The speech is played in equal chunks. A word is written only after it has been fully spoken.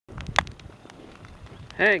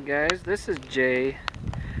Hey guys, this is Jay.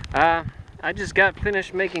 I just got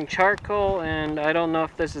finished making charcoal, and I don't know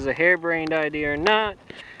if this is a harebrained idea or not,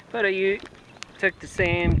 but I took the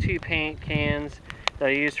same 2 paint cans that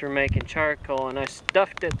I used for making charcoal and I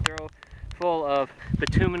stuffed it full of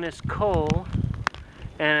bituminous coal,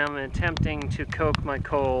 and I'm attempting to coke my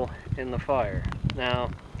coal in the fire.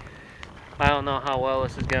 Now, I don't know how well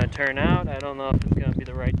this is going to turn out. I don't know if it's going to be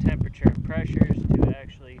the right temperature and pressures to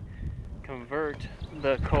actually convert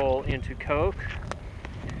the coal into coke.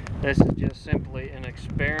 This is just simply an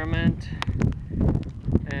experiment,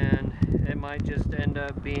 and it might just end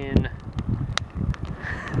up being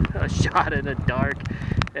a shot in the dark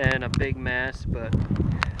and a big mess, but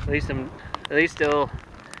at least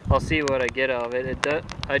I'll see what I get out of it.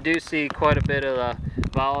 I do see quite a bit of the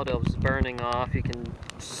volatiles burning off. You can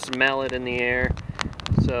smell it in the air,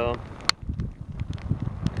 so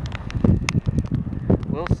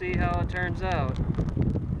we'll see how it turns out.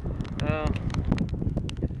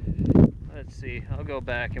 Let's see, I'll go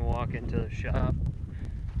back and walk into the shop.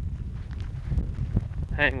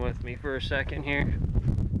 Hang with me for a second here.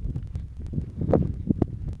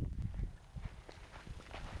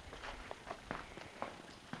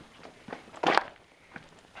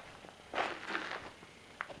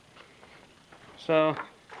 So,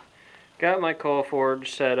 got my coal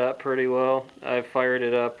forge set up pretty well. I've fired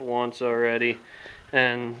it up once already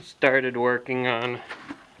and started working on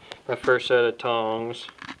my first set of tongs,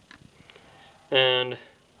 and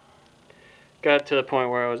got to the point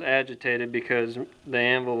where I was agitated because the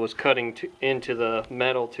anvil was cutting into the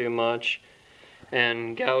metal too much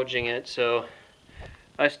and gouging it, so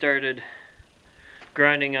I started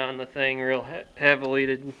grinding on the thing real heavily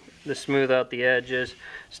to smooth out the edges.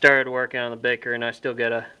 Started working on the bicker, and I still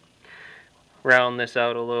gotta round this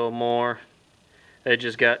out a little more. It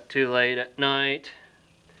just got too late at night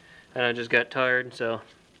and I just got tired, so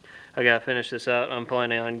I gotta finish this out. I'm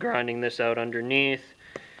planning on grinding this out underneath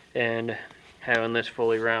and having this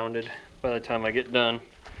fully rounded by the time I get done.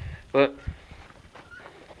 But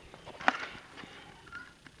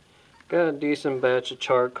got a decent batch of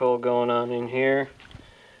charcoal going on in here,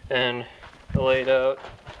 and I laid out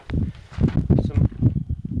some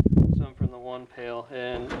from the one pail,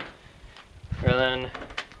 and then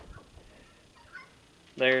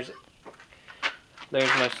there's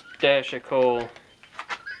my stash of coal.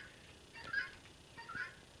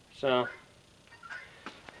 So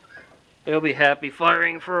it'll be happy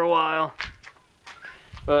firing for a while,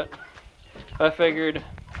 but I figured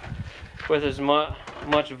with as much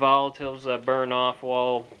volatiles that burn off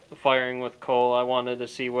while firing with coal, I wanted to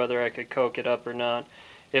see whether I could coke it up or not.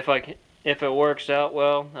 If it works out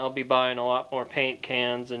well, I'll be buying a lot more paint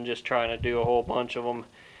cans and just trying to do a whole bunch of them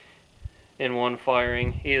in one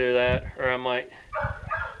firing. Either that, or I might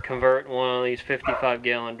convert one of these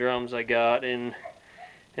 55-gallon drums I got into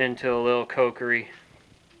a little cokery.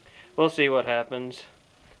 We'll see what happens,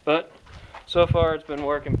 but so far it's been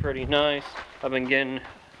working pretty nice. I've been getting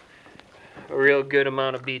a real good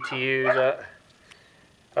amount of BTUs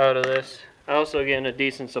out of this. I also getting a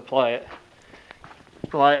decent supply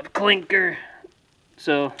of clinker,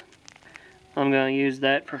 so I'm gonna use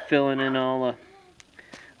that for filling in all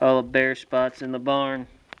the bare spots in the barn.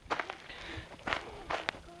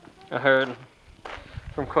 I heard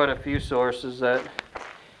from quite a few sources that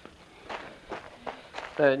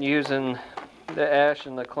using the ash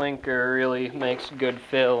and the clinker really makes good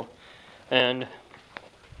fill, and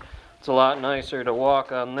it's a lot nicer to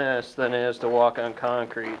walk on this than it is to walk on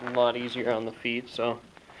concrete, and a lot easier on the feet, so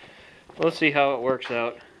we'll see how it works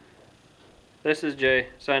out. This is Jay,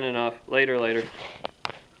 signing off. Later.